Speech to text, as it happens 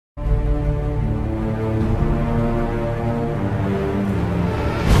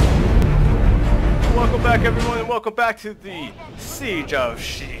back, everyone, and welcome back to the Siege of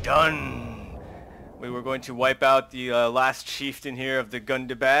Shedun. We were going to wipe out the last chieftain here of the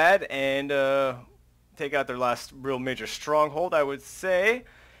Gundabad and take out their last real major stronghold, I would say.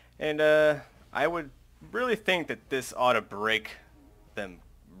 And I would really think that this ought to break them,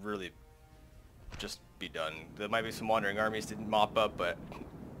 really just be done. There might be some wandering armies to mop up, but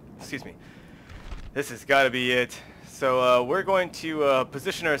excuse me. This has got to be it. So we're going to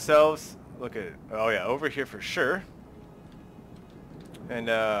position ourselves. Look at it. Oh yeah, over here for sure. And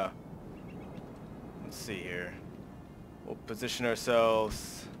let's see here. We'll position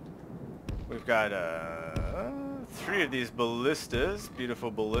ourselves. We've got 3 of these ballistas,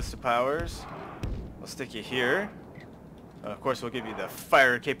 beautiful ballista powers. We'll stick you here. Of course, we'll give you the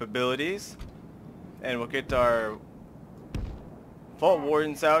fire capabilities, and we'll get our Vault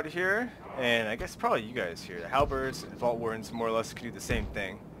Wardens out here, and I guess probably you guys here. The Halberds and Vault Wardens more or less can do the same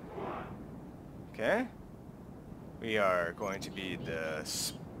thing. Okay, we are going to be the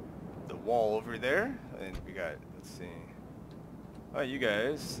wall over there, and we got, let's see, oh, you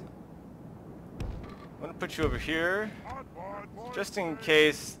guys, I'm gonna put you over here just in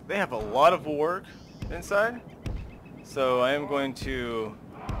case they have a lot of work inside. So I am going to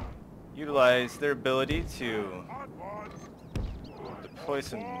utilize their ability to deploy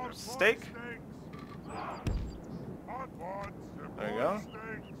some stake. There we go.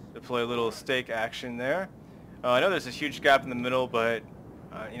 Deploy a little stake action there. I know there's a huge gap in the middle, but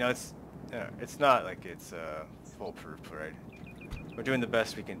you know, it's not like it's foolproof, right? We're doing the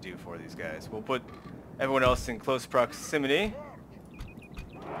best we can do for these guys. We'll put everyone else in close proximity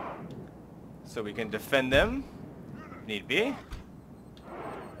so we can defend them if need be.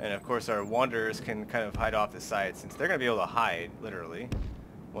 And of course our wanderers can kind of hide off the side, since they're going to be able to hide, literally,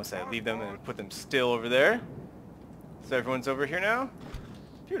 once I leave them and put them still over there. So everyone's over here now?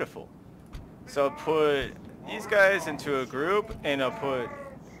 Beautiful. So I'll put these guys into a group, and I'll put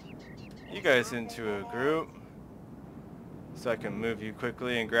you guys into a group so I can move you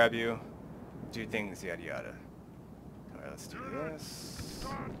quickly and grab you, do things, yada yada. Alright, let's do this.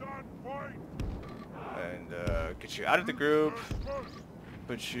 And get you out of the group,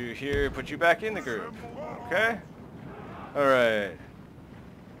 put you here, put you back in the group. Okay? Alright.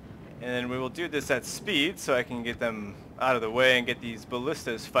 And then we will do this at speed so I can get them out of the way and get these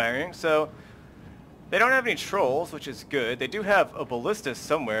ballistas firing. So they don't have any trolls, which is good. They do have a ballista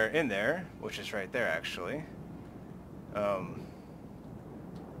somewhere in there, which is right there actually.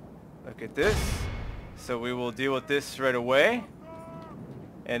 Look at this. So we will deal with this right away.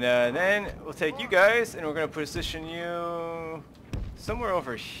 And then we'll take you guys and we're going to position you somewhere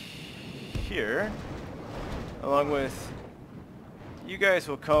over here, along with you guys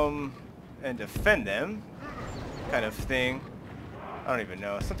will come and defend them, kind of thing. I don't even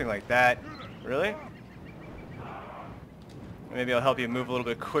know, something like that. Really? Maybe I'll help you move a little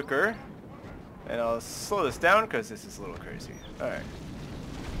bit quicker, and I'll slow this down because this is a little crazy. Alright.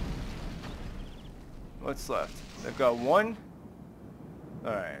 What's left? I've got 1.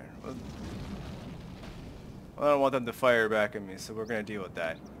 Alright. Well, I don't want them to fire back at me, so we're going to deal with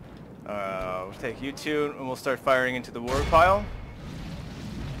that. We'll take you 2 and we'll start firing into the war pile.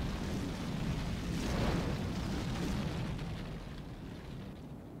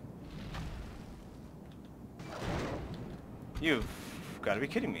 You've got to be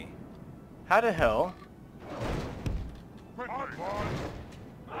kidding me. How the hell?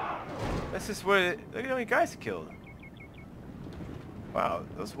 This is where, look at how many guys killed. Wow,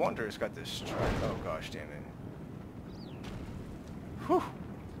 those wanderers got destroyed. Oh gosh, damn it. Whew.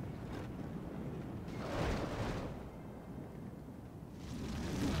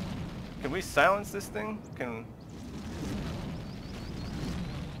 Can we silence this thing? Can...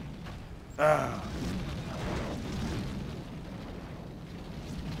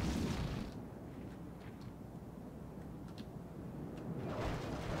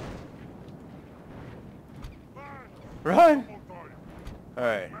 Run!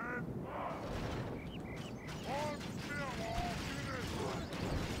 Alright.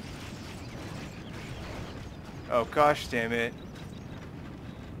 Oh gosh, damn it.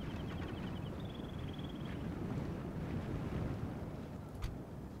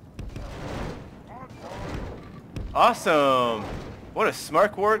 Awesome! What a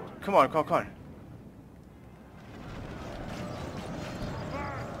smart word. Come on, come on, come on.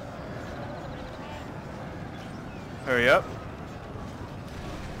 Hurry up.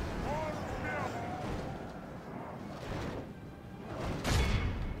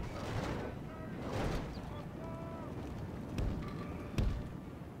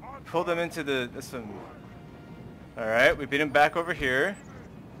 Pull them into this one. Alright, we beat him back over here.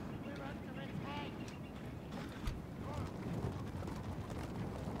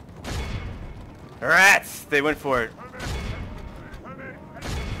 Rats! They went for it.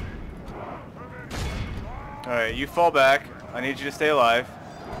 Alright, you fall back. I need you to stay alive.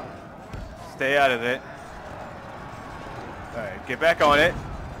 Stay out of it. Alright, get back on it.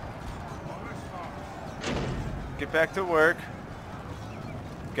 Get back to work.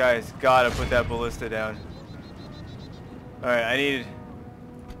 Guys, gotta put that ballista down. Alright, I need...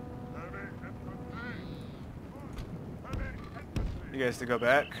 you guys to go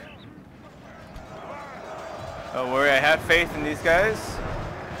back. Don't worry, I have faith in these guys.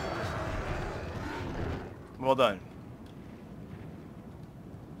 Well done.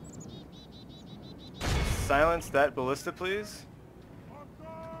 Silence that ballista, please.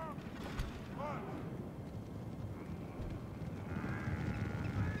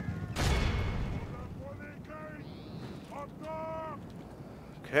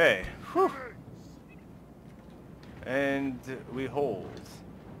 Okay. Whew. And we hold.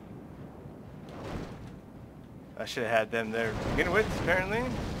 I should have had them there to begin with, apparently.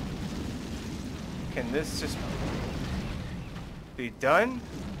 Can this just be done?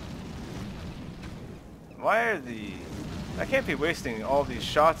 Why are the... I can't be wasting all these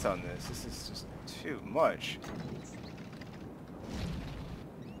shots on this. This is just too much.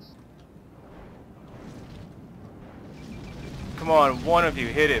 Come on, one of you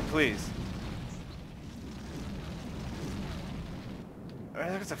hit it, please.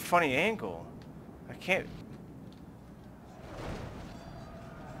 That's a funny angle. I can't...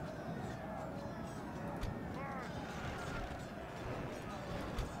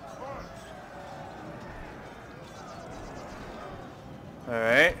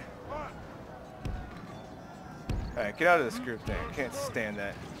 Alright. Alright, get out of this group thing. I can't stand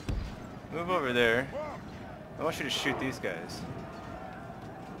that. Move over there. I want you to shoot these guys.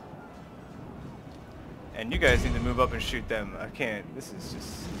 And you guys need to move up and shoot them. I can't. This is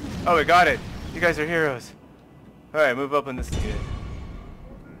just... Oh, we got it! You guys are heroes. Alright, move up on this unit.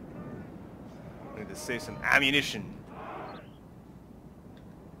 I need to save some ammunition.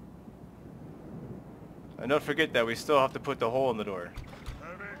 And don't forget that we still have to put the hole in the door.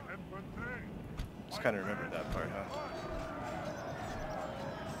 Just kind of remember that part, huh?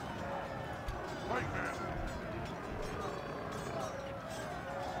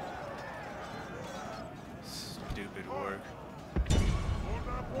 Stupid work.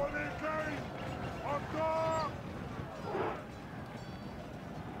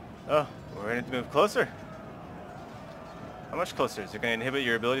 Oh, we're going to move closer. How much closer? Is it going to inhibit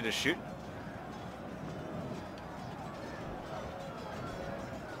your ability to shoot?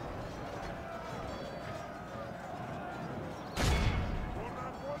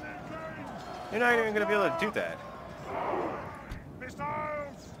 You're not even going to be able to do that.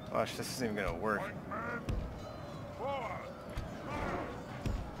 Watch, this isn't even going to work.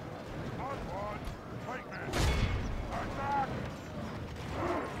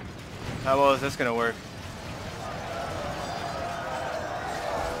 How well is this going to work?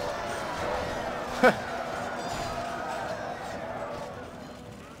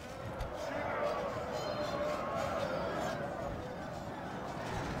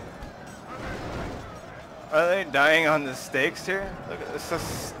 Are they dying on the stakes here? Look at this, so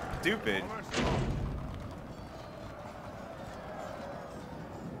stupid.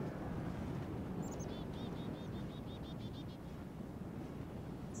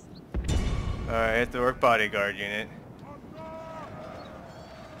 Alright, hit the work bodyguard unit.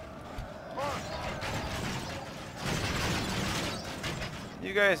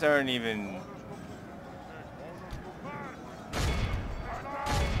 You guys aren't even...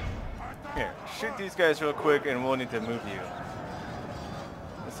 Here, shoot these guys real quick and we'll need to move you.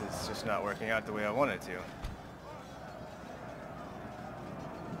 This is just not working out the way I want it to.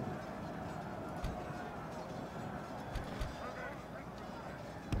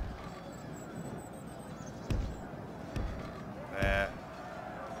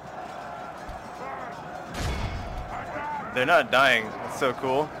 They're not dying. That's so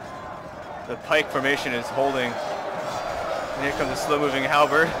cool. The pike formation is holding. And here comes a slow-moving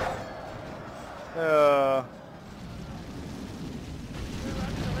halberd.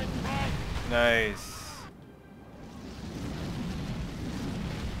 Nice.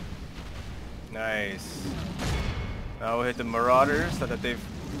 Nice. Now we'll hit the marauders that they've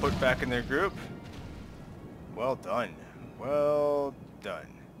put back in their group. Well done. Well done.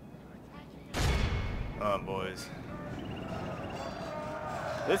 Come on, boys.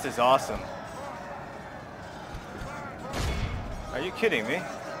 This is awesome. Are you kidding me?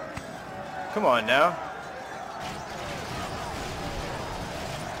 Come on now.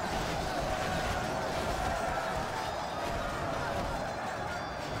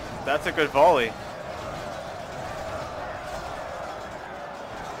 That's a good volley.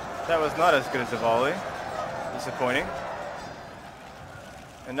 That was not as good as a volley. Disappointing.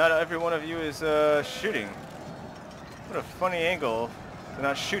 And not every one of you is shooting. What a funny angle to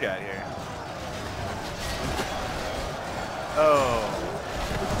not shoot at here. Oh.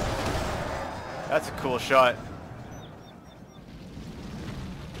 That's a cool shot.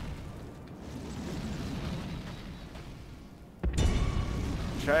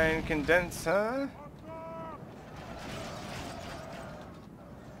 Try and condense, huh?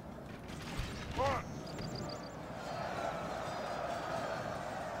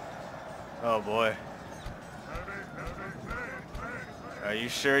 Oh boy. Are you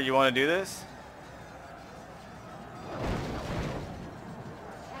sure you want to do this?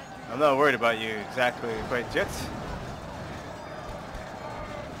 I'm not worried about you exactly quite yet.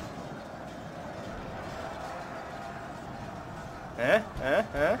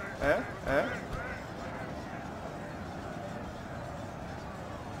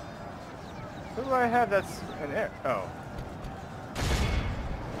 Who do I have that's an air? Oh.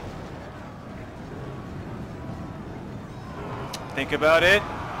 Think about it.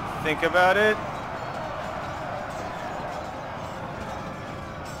 Think about it.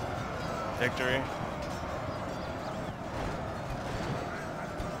 Victory.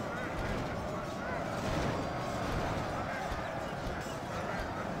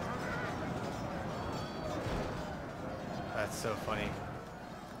 That's so funny.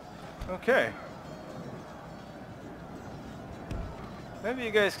 Okay. Maybe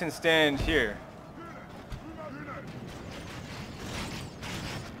you guys can stand here.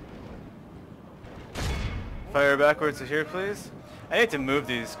 Fire backwards to here, please. I need to move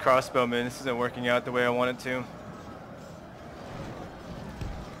these crossbowmen. This isn't working out the way I want it to.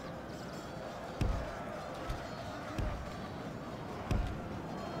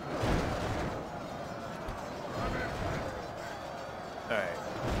 Alright.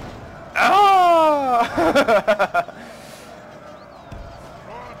 Ah!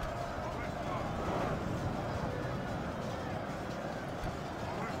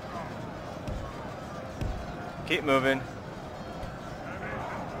 Keep moving.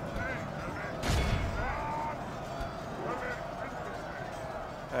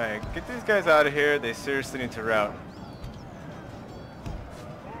 Alright, get these guys out of here. They seriously need to rout.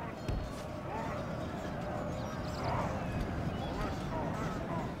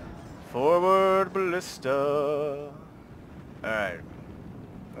 Forward ballista. Alright.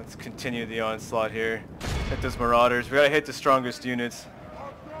 Let's continue the onslaught here. Hit those marauders. We gotta hit the strongest units.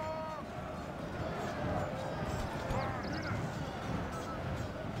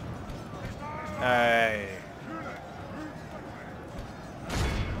 Alright.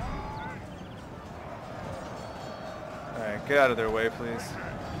 Alright, get out of their way, please.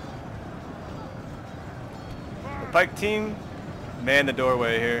 The pike team, man the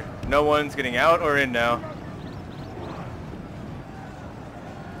doorway here. No one's getting out or in now.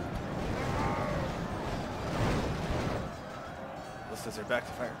 Ballistas are back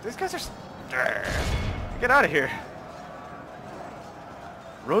to fire. These guys are... Get out of here.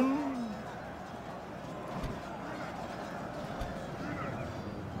 Run.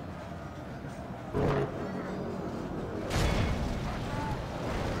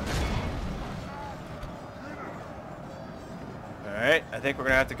 Alright, I think we're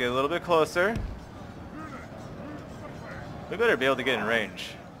going to have to get a little bit closer. We better be able to get in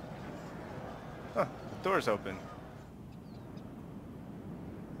range. Huh, the door's open.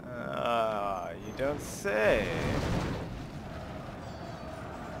 You don't say.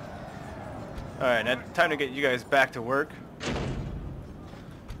 Alright, now time to get you guys back to work.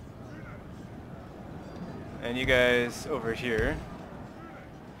 And you guys over here.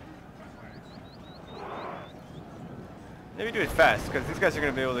 Maybe do it fast, because these guys are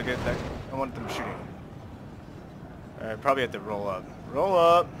going to be able to get that. I want them shooting. Alright, probably have to roll up. Roll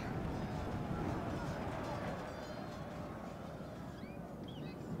up!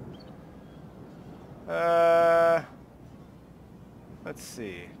 Let's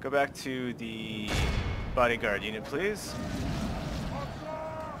see. Go back to the bodyguard unit, please.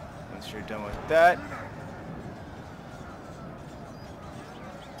 Once you're done with that.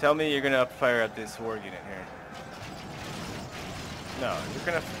 Tell me you're going to fire at this war unit here. No, you're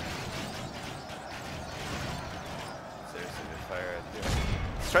gonna... Seriously, just fire at you.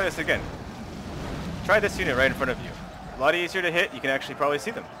 Let's try this again. Try this unit right in front of you. A lot easier to hit. You can actually probably see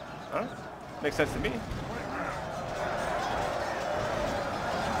them. Huh? Makes sense to me.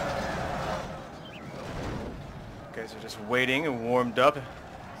 You guys are just waiting and warmed up. It's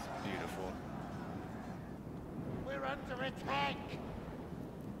beautiful. We're under attack.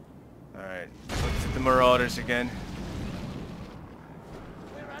 Alright, let's hit the marauders again.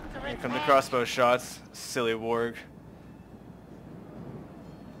 We're under come the crossbow shots, silly warg.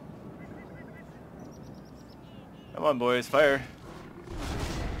 Come on, boys, fire.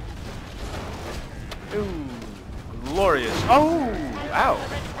 Ooh, glorious. Oh, ow.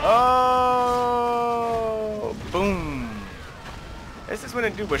 Oh, boom. This is when I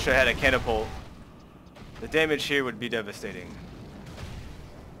do wish I had a catapult. The damage here would be devastating.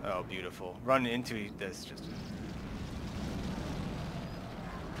 Oh, beautiful. Run into this just...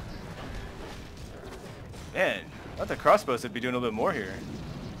 Man, I thought the crossbows would be doing a little bit more here.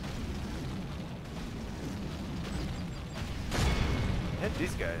 Hit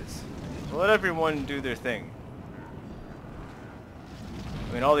these guys. Let everyone do their thing.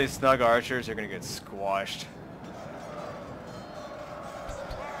 I mean, all these snug archers are gonna get squashed.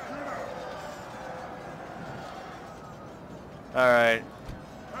 Alright.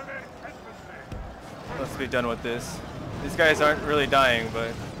 Let's be done with this. These guys aren't really dying,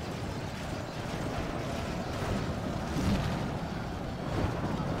 but...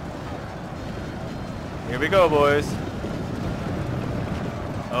 Here we go, boys.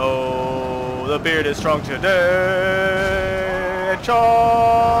 Oh, the beard is strong today.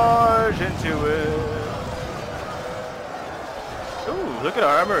 Charge into it. Ooh, look at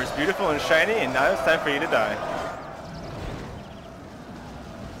our armor. It's beautiful and shiny, and now it's time for you to die.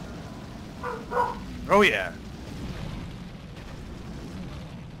 Oh, yeah.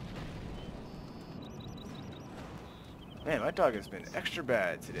 Man, my dog has been extra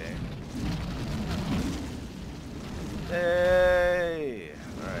bad today. Hey!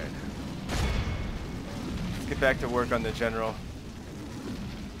 Alright. Let's get back to work on the general.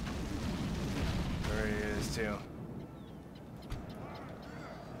 There he is, too.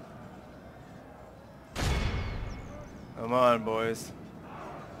 Come on, boys.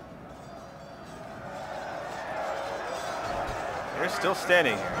 They're still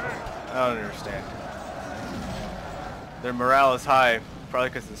standing here. I don't understand. Their morale is high, probably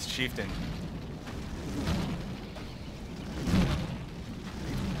because it's chieftain.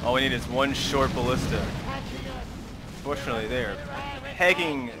 All we need is one short ballista. Fortunately, they are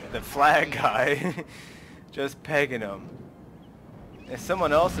pegging the flag guy. Just pegging him. If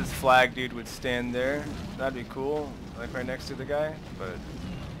someone else's flag dude would stand there, that'd be cool. Like right next to the guy, but...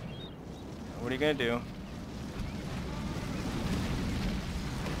 What are you gonna do?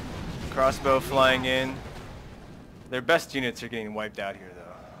 Crossbow flying in. Their best units are getting wiped out here,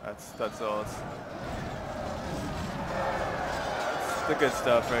 though. That's all. It's the good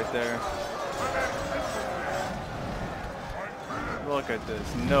stuff right there. Look at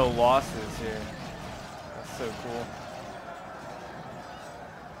this. No losses here. That's so cool.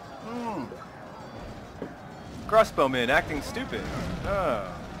 Crossbowmen acting stupid. Oh.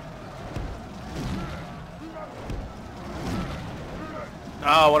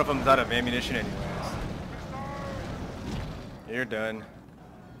 Oh, one of them's out of ammunition anyways. You're done.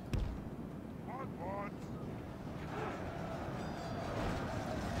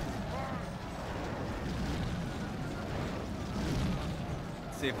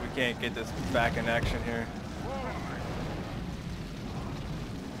 Let's see if we can't get this back in action here.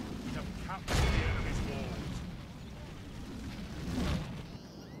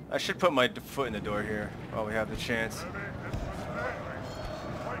 I should put my foot in the door here while we have the chance.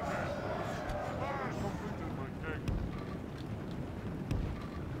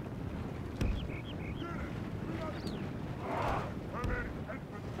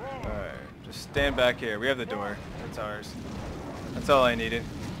 Stand back here. We have the door. It's ours. That's all I needed.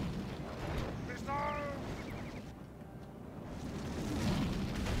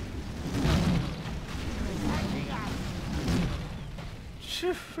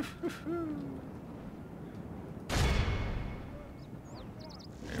 There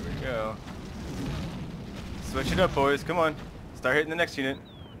we go. Switch it up, boys. Come on. Start hitting the next unit.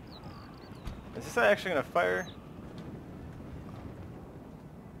 Is this actually going to fire?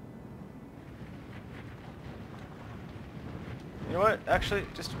 You know what? Actually,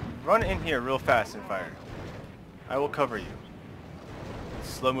 just run in here real fast and fire. I will cover you.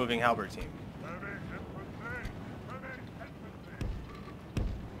 Slow-moving halberd team.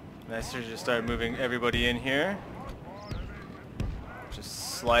 Nice to just start moving everybody in here.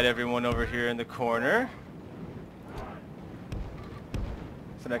 Just slide everyone over here in the corner.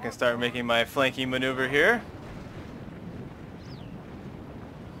 So that I can start making my flanking maneuver here.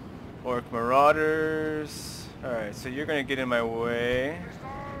 Orc marauders. Alright, so you're gonna get in my way.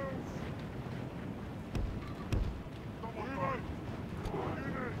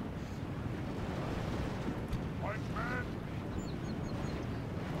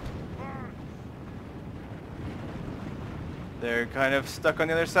 They're kind of stuck on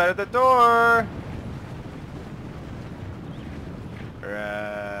the other side of the door.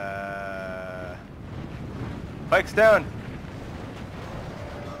 Pikes down.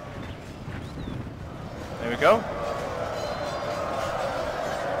 There we go.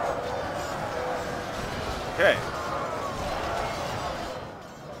 Okay.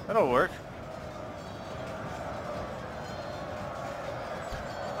 That'll work.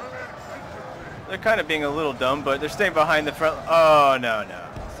 They're kind of being a little dumb, but they're staying behind the front. Oh, no, no.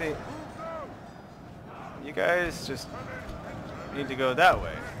 See, you guys just need to go that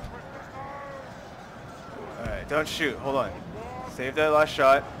way. Alright, don't shoot. Hold on. Save that last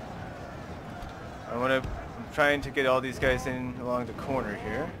shot. I'm trying to get all these guys in along the corner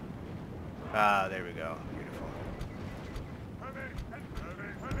here. Ah, there we go. Beautiful.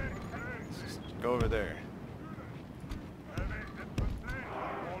 Let's just go over there.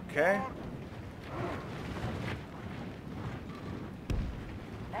 Okay.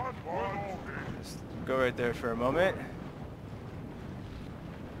 Just go right there for a moment.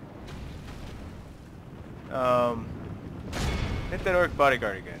 Hit that orc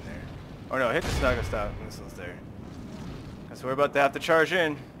bodyguard again there. Or no, hit the snuggle stop missiles there. Because we're about to have to charge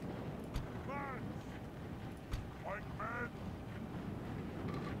in.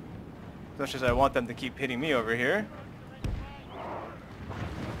 As much as I want them to keep hitting me over here.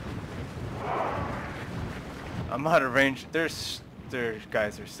 I'm out of range. Their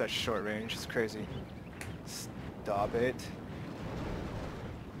guys are such short range. It's crazy. Stop it.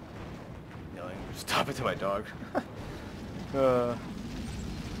 Yelling. Stop it to my dog.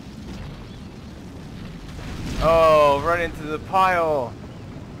 Oh, run into the pile.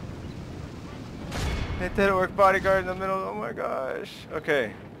 Hit that orc bodyguard in the middle. Oh my gosh.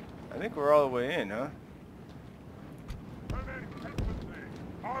 Okay. I think we're all the way in, huh?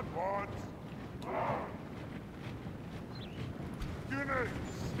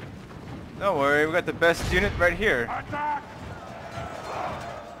 Don't worry, we got the best unit right here.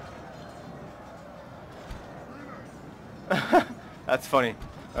 That's funny.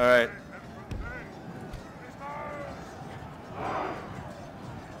 Alright.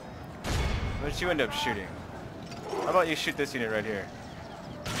 What did you end up shooting? How about you shoot this unit right here?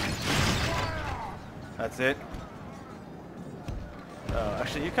 That's it. Oh,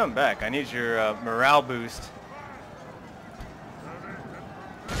 actually, you come back. I need your morale boost.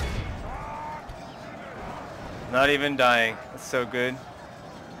 Not even dying. That's so good.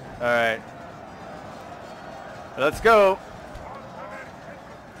 Alright. Let's go.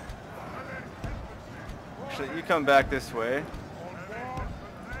 Actually, you come back this way.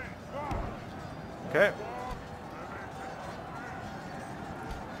 Okay.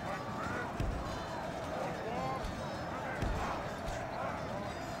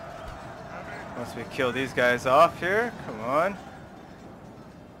 Once we kill these guys off here, come on.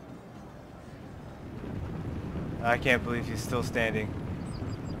 I can't believe he's still standing.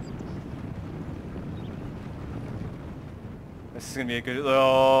 This is gonna be a good.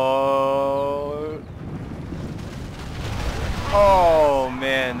 Oh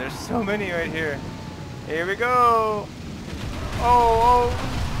man, there's so many right here. Here we go. Oh.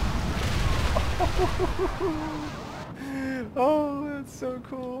 Oh, that's so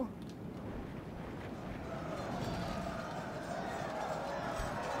cool.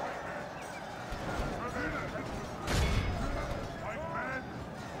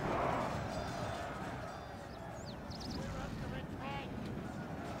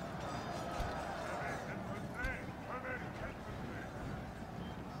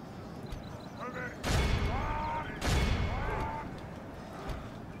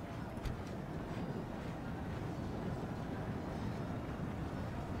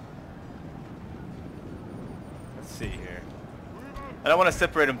 See here. I don't want to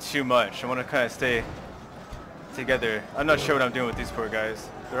separate them too much. I want to kind of stay together. I'm not sure what I'm doing with these poor guys.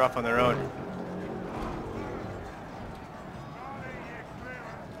 They're off on their own.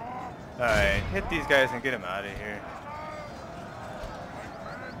 Alright, hit these guys and get them out of here.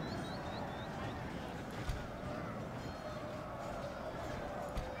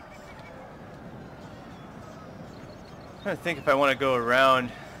 I'm trying to think if I want to go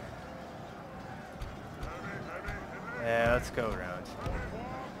around. Yeah, let's go around.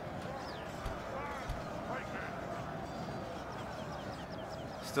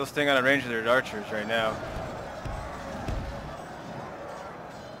 Still staying out of range of their archers right now.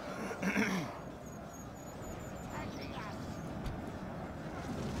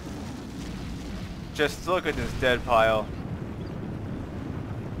 Just look at this dead pile.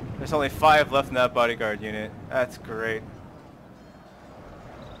 There's only 5 left in that bodyguard unit. That's great.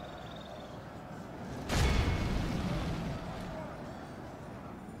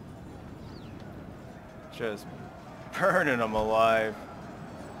 Just burning them alive.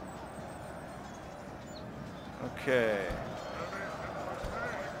 Okay.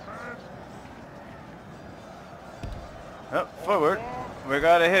 Oh, forward. We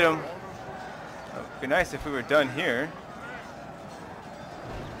gotta hit him. It'd be nice if we were done here.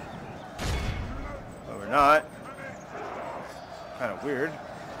 But we're not. Kind of weird.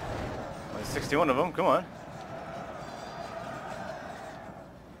 Only 61 of them. Come on.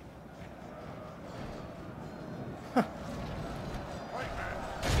 Huh.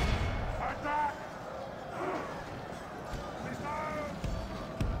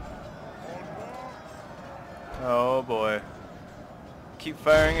 Oh boy. Keep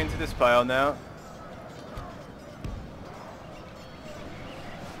firing into this pile now.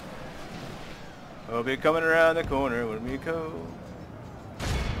 We'll be coming around the corner when we go.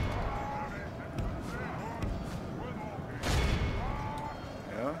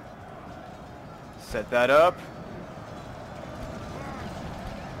 Yeah. Set that up.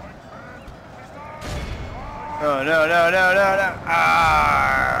 Oh no, no, no, no, no.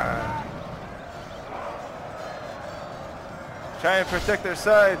 Ah! Try and protect their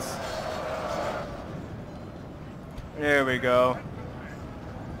sides. There we go.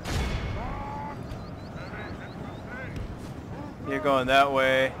 You're going that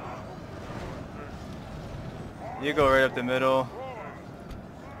way. You go right up the middle.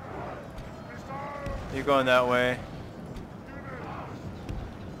 You're going that way.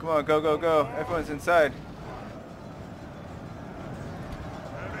 Come on, go, go, go. Everyone's inside.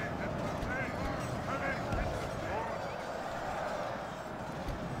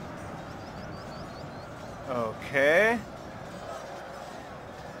 Okay.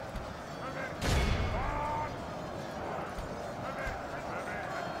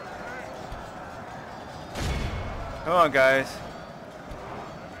 Come on, guys.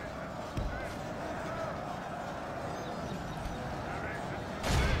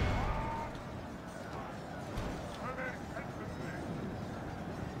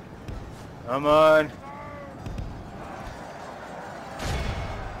 Come on.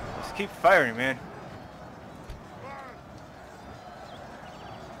 Just keep firing, man.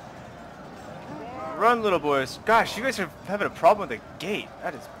 Run, little boys. Gosh, you guys are having a problem with the gate.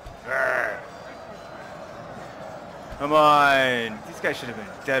 That is... Come on. These guys should have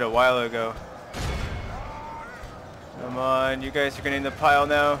been dead a while ago. Come on. You guys are getting in the pile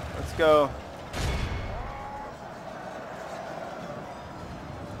now. Let's go.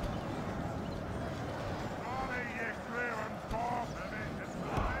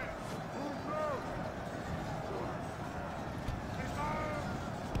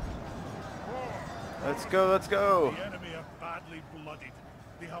 Let's go, let's go. The enemy are badly bloodied.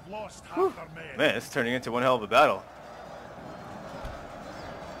 They have lost half their men. Man, it's turning into one hell of a battle.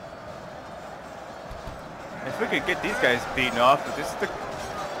 If we could get these guys beaten off, but this is the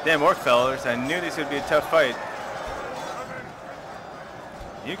damn orc fellas. I knew this would be a tough fight.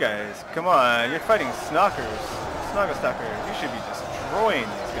 You guys, come on, you're fighting snockers. Snogglestalkers. You should be destroying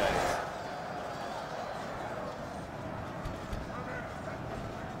these guys.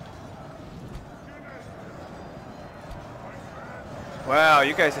 Wow,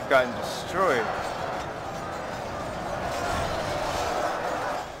 you guys have gotten destroyed.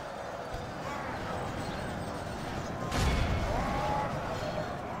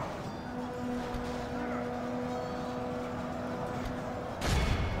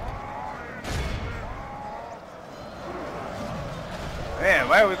 Man,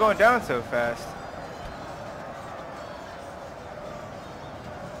 why are we going down so fast?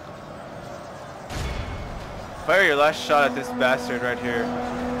 Fire your last shot at this bastard right here.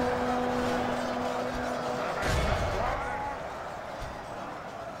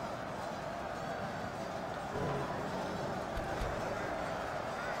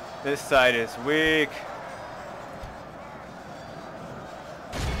 This side is weak.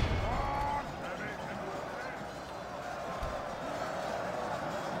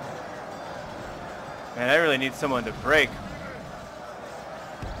 Man, I really need someone to break.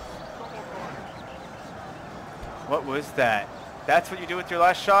 What was that? That's what you do with your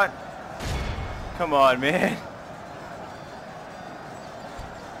last shot? Come on, man.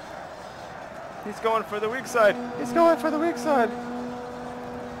 He's going for the weak side. He's going for the weak side.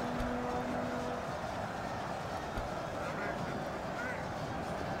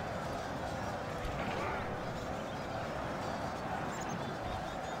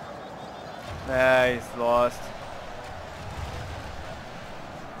 Ah, he's lost.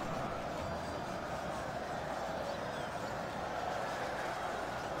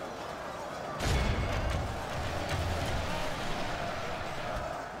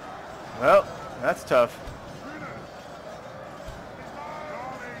 Well, That's tough.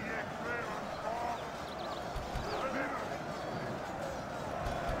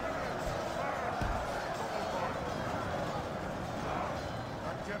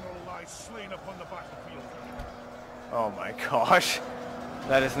 Our general lies slain upon the battlefield. Oh my gosh.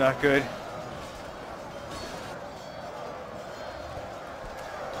 That is not good.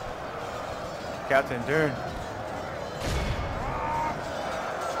 Captain Dern.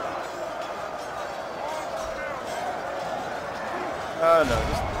 Oh no,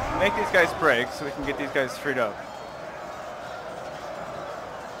 just make these guys break so we can get these guys freed up.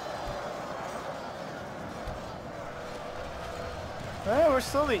 We're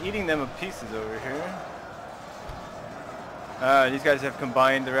slowly eating them of pieces over here. These guys have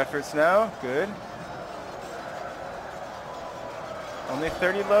combined their efforts now. Good. Only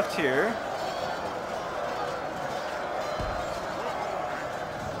 30 left here.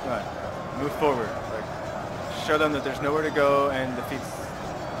 Come on, move forward. Like, show them that there's nowhere to go and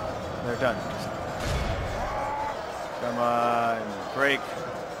they're done. Just, come on, break,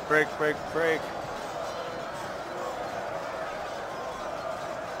 break, break, break.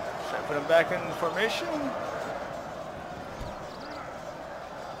 Should I put them back in formation?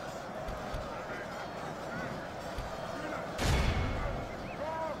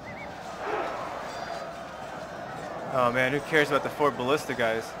 Oh man, who cares about the 4 ballista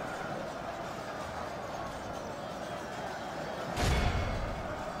guys?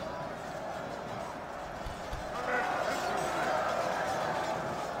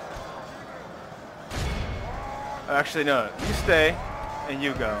 Actually, no. You stay, and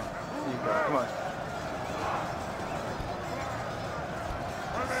you go. You go. Come on.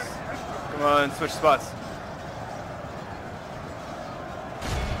 Come on, switch spots.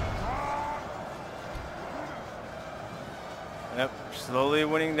 Yep, slowly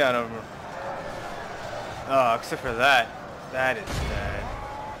winning down on them. Oh, except for that. That is bad.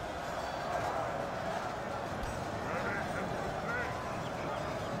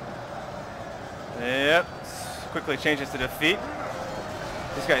 Yep. Quickly changes to defeat.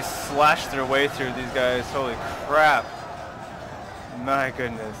 These guys slash their way through these guys. Holy crap. My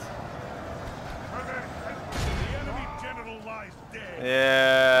goodness. The enemy general lies dead.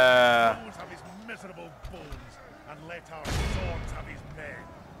 Yeah. Those have his miserable bones, and let our swords have his men.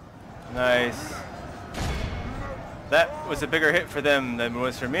 Nice. That was a bigger hit for them than it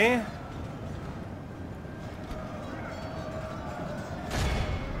was for me.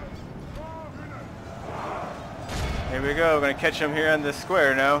 Here we go. We're going to catch them here on the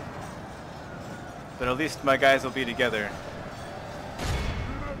square now. But at least my guys will be together.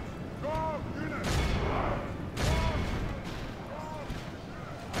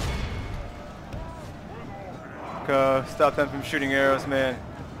 Go. Stop them from shooting arrows, man.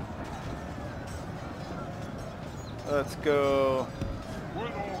 Let's go.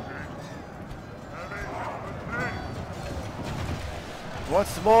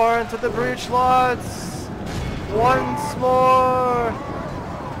 Once more into the breach lords. Once more.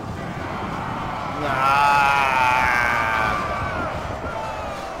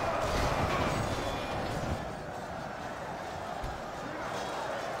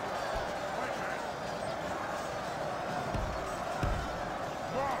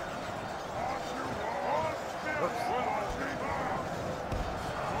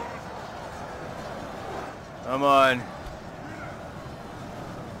 Come on.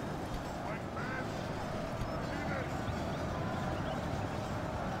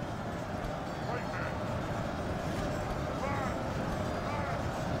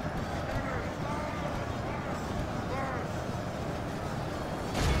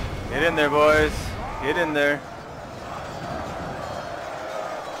 Get in there, boys. Get in there.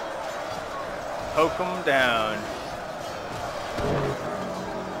 Poke them down.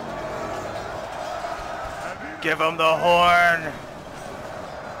 Give them the horn.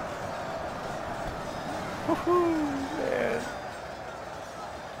 Woohoo, man.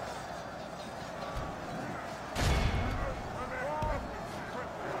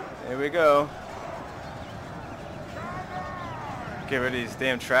 There we go. Get rid of these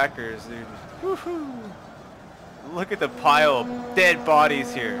damn trackers, dude. Woohoo! Look at the pile of dead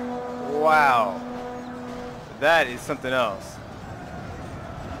bodies here. Wow. That is something else.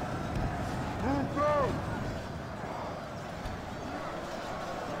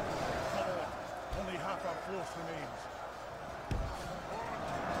 Only half our force remains.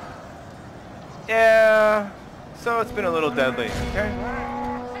 Yeah. So it's been a little deadly, okay?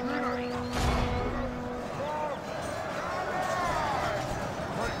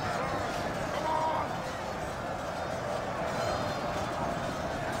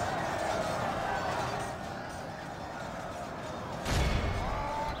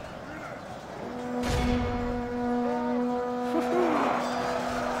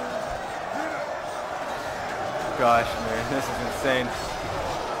 gosh, man, this is insane.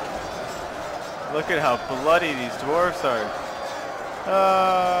 Look at how bloody these dwarves are.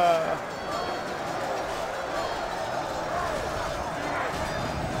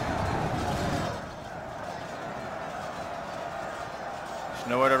 There's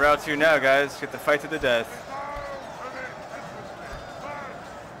nowhere to route to now, guys. Get the fight to the death.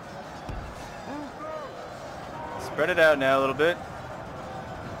 Spread it out now a little bit.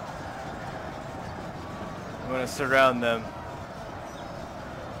 I'm going to surround them.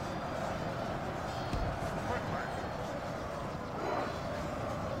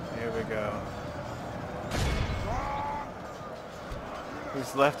 Here we go.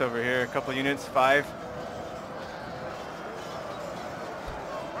 Who's left over here? A couple units, 5.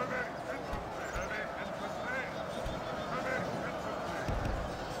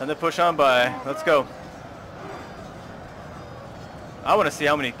 Time to push on by. Let's go. I want to see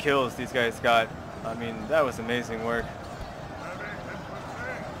how many kills these guys got. I mean, that was amazing work.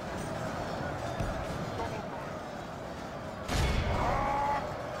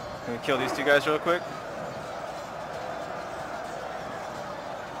 Can we kill these 2 guys real quick?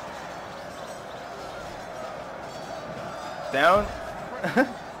 Down.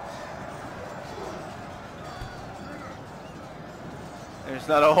 There's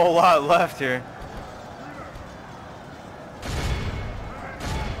not a whole lot left here.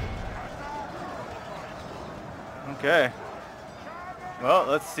 Okay. Well,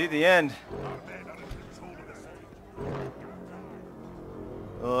 let's see the end.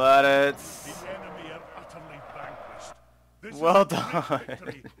 Let it. Well done.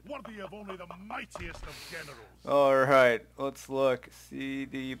 All right, let's look. See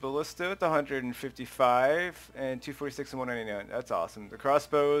the ballista at the 155 and 246 and 199. That's awesome. The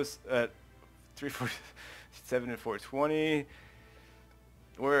crossbows at 347 and 420.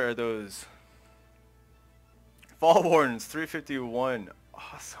 Where are those? Fall Wardens 351.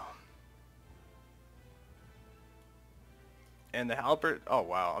 Awesome. And the halberd. Oh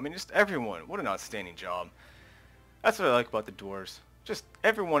wow. I mean, just everyone. What an outstanding job. That's what I like about the dwarves. Just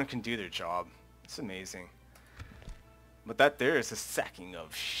everyone can do their job. It's amazing. But that there is a sacking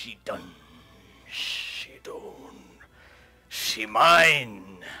of Shedun. Shedun. She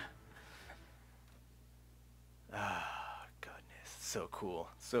mine. Ah, goodness. So cool.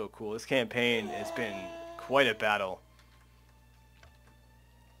 So cool. This campaign has been quite a battle.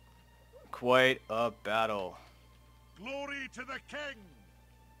 Quite a battle. Glory to the king.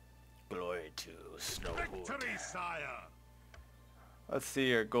 Glory to Snowhood. Victory, sire. Let's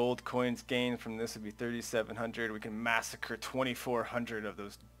see, our gold coins gained from this would be 3,700. We can massacre 2,400 of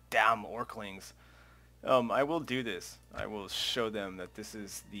those damn orclings. I will do this. I will show them that this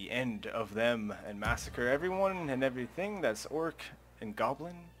is the end of them and massacre everyone and everything that's orc and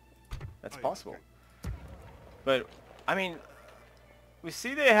goblin. That's possible. But, I mean, we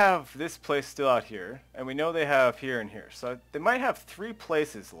see they have this place still out here, and we know they have here and here. So they might have 3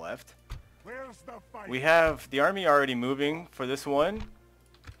 places left. Where's the fight? We have the army already moving for this one.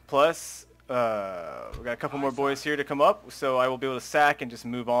 Plus, we got a couple more boys here to come up, so I will be able to sack and just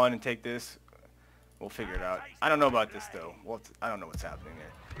move on and take this. We'll figure it out. I don't know about this, though. I don't know what's happening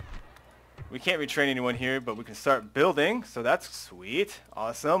there. We can't retrain anyone here, but we can start building, so that's sweet.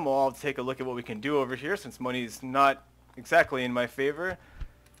 Awesome. Well, I'll take a look at what we can do over here, since money's not exactly in my favor.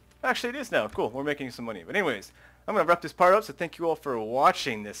 Actually, it is now. Cool. We're making some money. But anyways, I'm going to wrap this part up, so thank you all for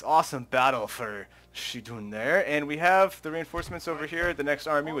watching this awesome battle for Shedun there. And we have the reinforcements over here, the next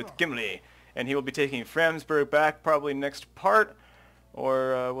army with Gimli. And he will be taking Framsburg back probably next part.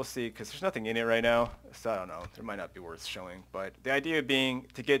 Or we'll see, because there's nothing in it right now. So I don't know. There might not be worth showing. But the idea being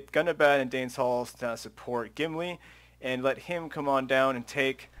to get Gundabad and Dane's Hall to support Gimli and let him come on down and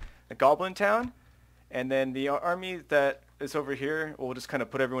take the Goblin Town. And then the army that is over here, we'll just kind of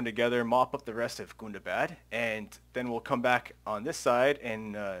put everyone together, mop up the rest of Gundabad, and then we'll come back on this side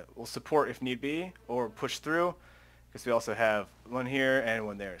and we'll support if need be, or push through, because we also have one here and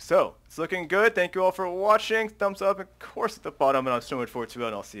one there. So, it's looking good. Thank you all for watching. Thumbs up, of course, at the bottom, and I'm so much forward to it,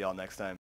 and I'll see y'all next time.